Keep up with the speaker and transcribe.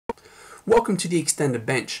Welcome to the Extended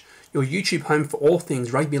Bench, your YouTube home for all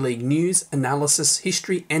things rugby league news, analysis,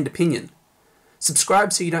 history and opinion.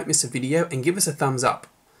 Subscribe so you don't miss a video and give us a thumbs up.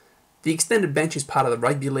 The Extended Bench is part of the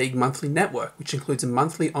Rugby League Monthly Network, which includes a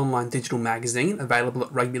monthly online digital magazine available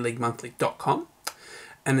at rugbyleaguemonthly.com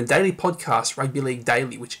and a daily podcast, Rugby League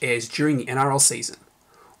Daily, which airs during the NRL season.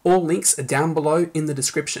 All links are down below in the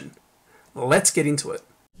description. Let's get into it.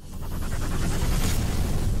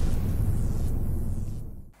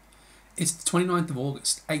 It's the 29th of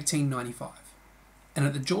August, 1895, and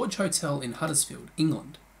at the George Hotel in Huddersfield,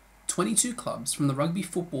 England, 22 clubs from the Rugby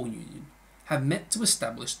Football Union have met to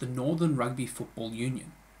establish the Northern Rugby Football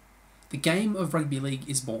Union. The game of rugby league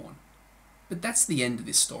is born. But that's the end of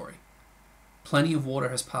this story. Plenty of water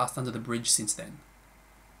has passed under the bridge since then.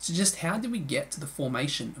 So just how did we get to the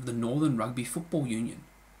formation of the Northern Rugby Football Union?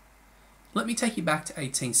 Let me take you back to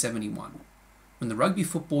 1871, when the Rugby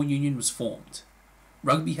Football Union was formed.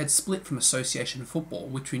 Rugby had split from association football,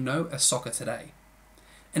 which we know as soccer today.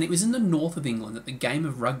 And it was in the north of England that the game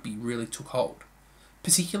of rugby really took hold,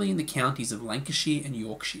 particularly in the counties of Lancashire and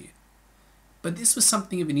Yorkshire. But this was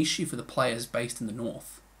something of an issue for the players based in the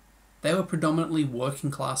north. They were predominantly working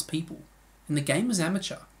class people, and the game was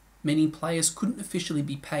amateur, meaning players couldn't officially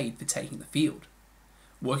be paid for taking the field.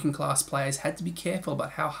 Working class players had to be careful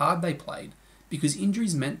about how hard they played, because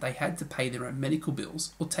injuries meant they had to pay their own medical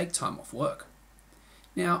bills or take time off work.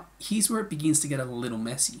 Now, here's where it begins to get a little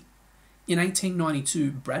messy. In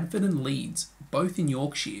 1892, Bradford and Leeds, both in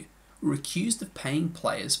Yorkshire, were accused of paying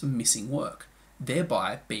players for missing work,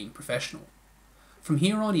 thereby being professional. From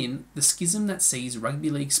here on in, the schism that sees rugby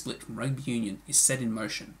league split from rugby union is set in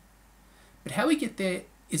motion. But how we get there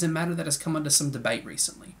is a matter that has come under some debate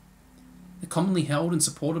recently. The commonly held and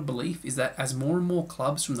supported belief is that as more and more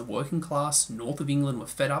clubs from the working class north of England were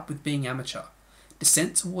fed up with being amateur,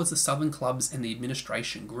 dissent towards the southern clubs and the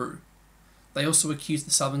administration grew. They also accused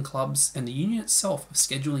the southern clubs and the union itself of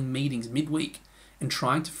scheduling meetings midweek and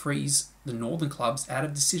trying to freeze the northern clubs out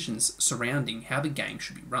of decisions surrounding how the game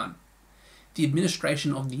should be run. The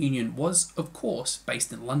administration of the union was, of course,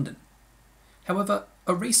 based in London. However,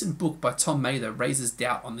 a recent book by Tom Mather raises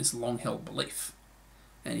doubt on this long-held belief.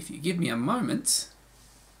 And if you give me a moment,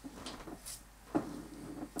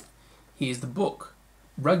 here's the book,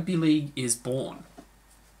 Rugby League is Born.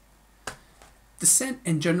 Dissent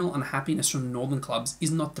and general unhappiness from the northern clubs is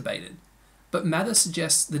not debated, but Mather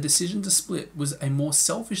suggests the decision to split was a more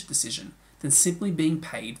selfish decision than simply being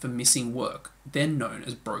paid for missing work, then known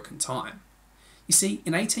as broken time. You see,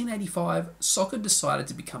 in 1885, soccer decided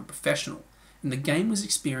to become professional, and the game was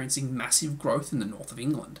experiencing massive growth in the north of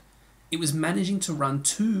England. It was managing to run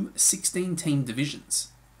two 16-team divisions.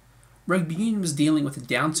 Rugby union was dealing with a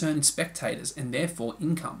downturn in spectators and therefore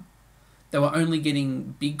income. They were only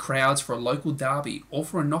getting big crowds for a local derby or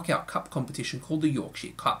for a knockout cup competition called the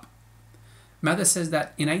Yorkshire Cup. Mather says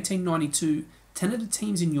that in 1892, 10 of the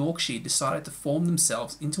teams in Yorkshire decided to form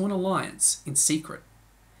themselves into an alliance in secret.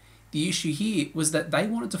 The issue here was that they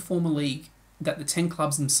wanted to form a league that the 10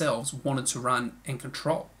 clubs themselves wanted to run and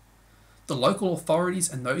control. The local authorities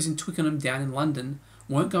and those in Twickenham down in London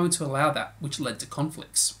weren't going to allow that, which led to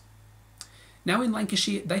conflicts. Now in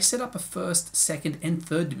Lancashire, they set up a first, second and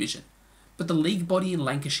third division, but the league body in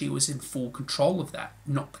Lancashire was in full control of that,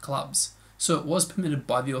 not the clubs, so it was permitted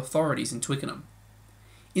by the authorities in Twickenham.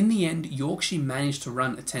 In the end, Yorkshire managed to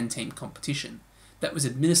run a 10-team competition that was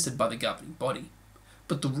administered by the governing body,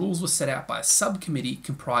 but the rules were set out by a subcommittee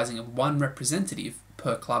comprising of one representative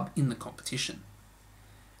per club in the competition.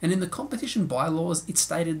 And in the competition bylaws, it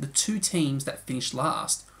stated the two teams that finished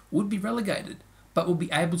last would be relegated, but would be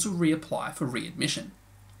able to reapply for readmission.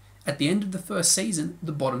 At the end of the first season,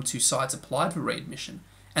 the bottom two sides applied for readmission,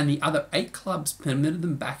 and the other 8 clubs permitted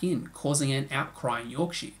them back in, causing an outcry in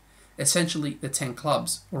Yorkshire. Essentially, the 10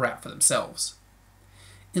 clubs were out for themselves.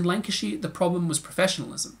 In Lancashire, the problem was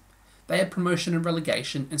professionalism. They had promotion and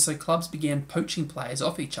relegation, and so clubs began poaching players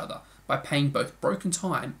off each other by paying both broken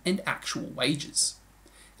time and actual wages.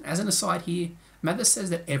 And as an aside here, Mather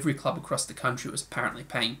says that every club across the country was apparently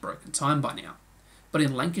paying broken time by now, but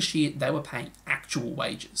in Lancashire they were paying actual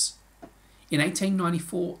wages. In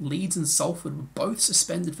 1894, Leeds and Salford were both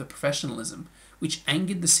suspended for professionalism, which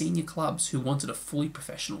angered the senior clubs who wanted a fully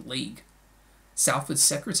professional league. Salford's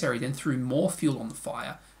secretary then threw more fuel on the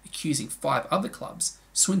fire, accusing 5 other clubs,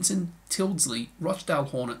 Swinton, Tyldesley, Rochdale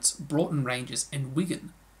Hornets, Broughton Rangers and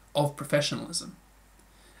Wigan, of professionalism.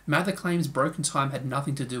 Mather claims broken time had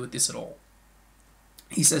nothing to do with this at all.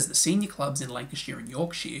 He says the senior clubs in Lancashire and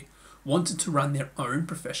Yorkshire wanted to run their own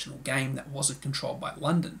professional game that wasn't controlled by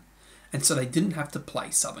London, and so they didn't have to play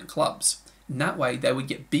southern clubs. In that way, they would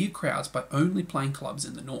get bigger crowds by only playing clubs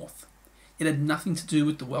in the north. It had nothing to do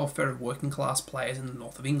with the welfare of working class players in the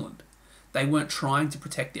north of England. They weren't trying to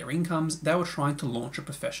protect their incomes, they were trying to launch a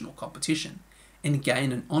professional competition and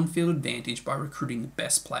gain an on-field advantage by recruiting the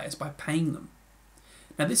best players by paying them.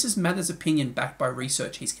 Now this is Mather's opinion backed by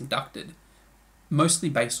research he's conducted, mostly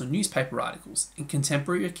based on newspaper articles and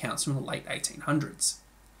contemporary accounts from the late 1800s.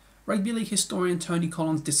 Rugby league historian Tony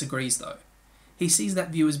Collins disagrees though. He sees that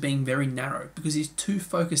view as being very narrow because he's too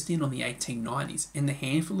focused in on the 1890s and the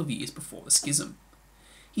handful of years before the schism.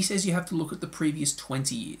 He says you have to look at the previous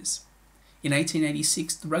 20 years. In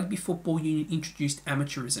 1886, the Rugby Football Union introduced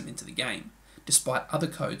amateurism into the game, despite other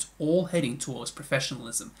codes all heading towards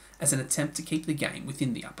professionalism as an attempt to keep the game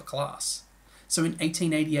within the upper class. So in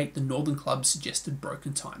 1888, the northern clubs suggested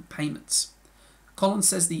broken time payments. Collins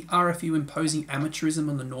says the RFU imposing amateurism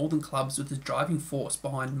on the northern clubs was the driving force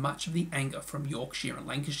behind much of the anger from Yorkshire and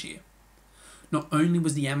Lancashire. Not only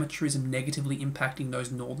was the amateurism negatively impacting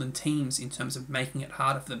those northern teams in terms of making it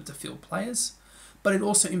harder for them to field players, but it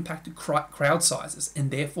also impacted crowd sizes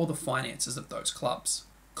and therefore the finances of those clubs.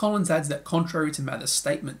 Collins adds that contrary to Mather's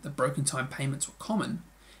statement that broken time payments were common,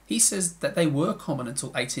 he says that they were common until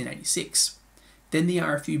 1886. Then the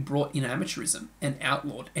RFU brought in amateurism and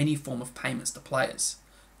outlawed any form of payments to players.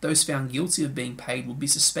 Those found guilty of being paid would be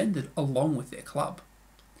suspended along with their club.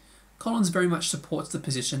 Collins very much supports the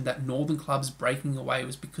position that northern clubs breaking away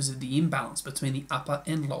was because of the imbalance between the upper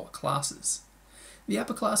and lower classes. The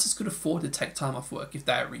upper classes could afford to take time off work if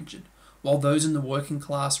they were injured, while those in the working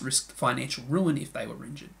class risked financial ruin if they were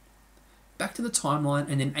injured. Back to the timeline,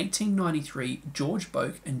 and in 1893, George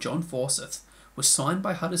Boak and John Forsyth were signed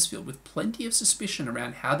by Huddersfield with plenty of suspicion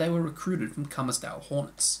around how they were recruited from Cummersdale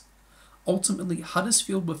Hornets. Ultimately,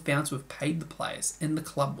 Huddersfield were found to have paid the players and the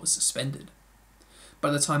club was suspended. By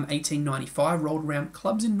the time 1895 rolled around,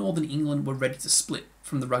 clubs in northern England were ready to split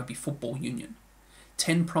from the Rugby Football Union.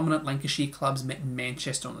 10 prominent Lancashire clubs met in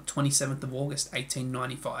Manchester on the 27th of August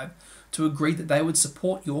 1895 to agree that they would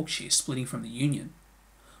support Yorkshire splitting from the Union.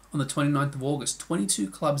 On the 29th of August, 22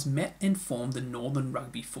 clubs met and formed the Northern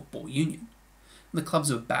Rugby Football Union. The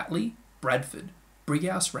clubs were Batley, Bradford,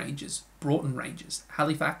 Brighouse Rangers, Broughton Rangers,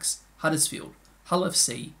 Halifax, Huddersfield, Hull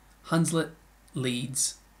FC, Hunslet,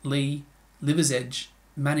 Leeds, Lee, Liver's Edge,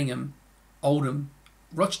 Manningham, Oldham,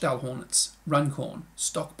 Rochdale Hornets, Runcorn,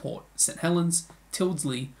 Stockport, St Helens,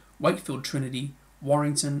 Tyldesley, Wakefield Trinity,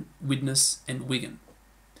 Warrington, Widnes and Wigan.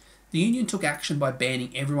 The union took action by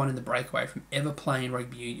banning everyone in the breakaway from ever playing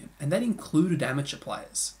rugby union, and that included amateur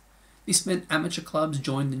players. This meant amateur clubs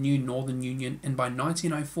joined the new Northern Union, and by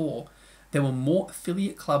 1904 there were more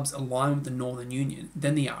affiliate clubs aligned with the Northern Union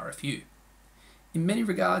than the RFU. In many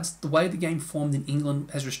regards, the way the game formed in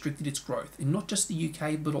England has restricted its growth in not just the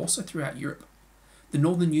UK but also throughout Europe. The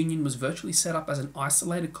Northern Union was virtually set up as an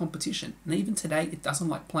isolated competition, and even today it doesn't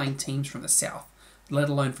like playing teams from the south, let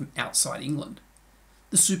alone from outside England.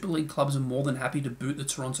 The Super League clubs were more than happy to boot the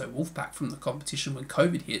Toronto Wolfpack from the competition when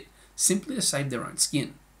COVID hit, simply to save their own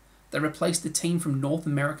skin. They replaced the team from North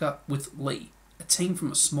America with Lee, a team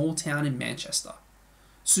from a small town in Manchester.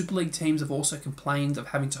 Super League teams have also complained of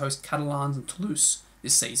having to host Catalans and Toulouse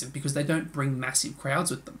this season because they don't bring massive crowds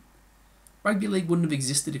with them. Rugby League wouldn't have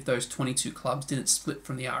existed if those 22 clubs didn't split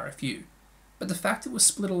from the RFU, but the fact it was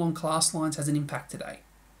split along class lines has an impact today.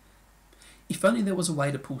 If only there was a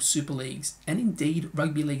way to pull Super Leagues, and indeed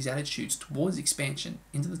Rugby League's attitudes towards expansion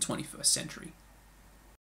into the 21st century.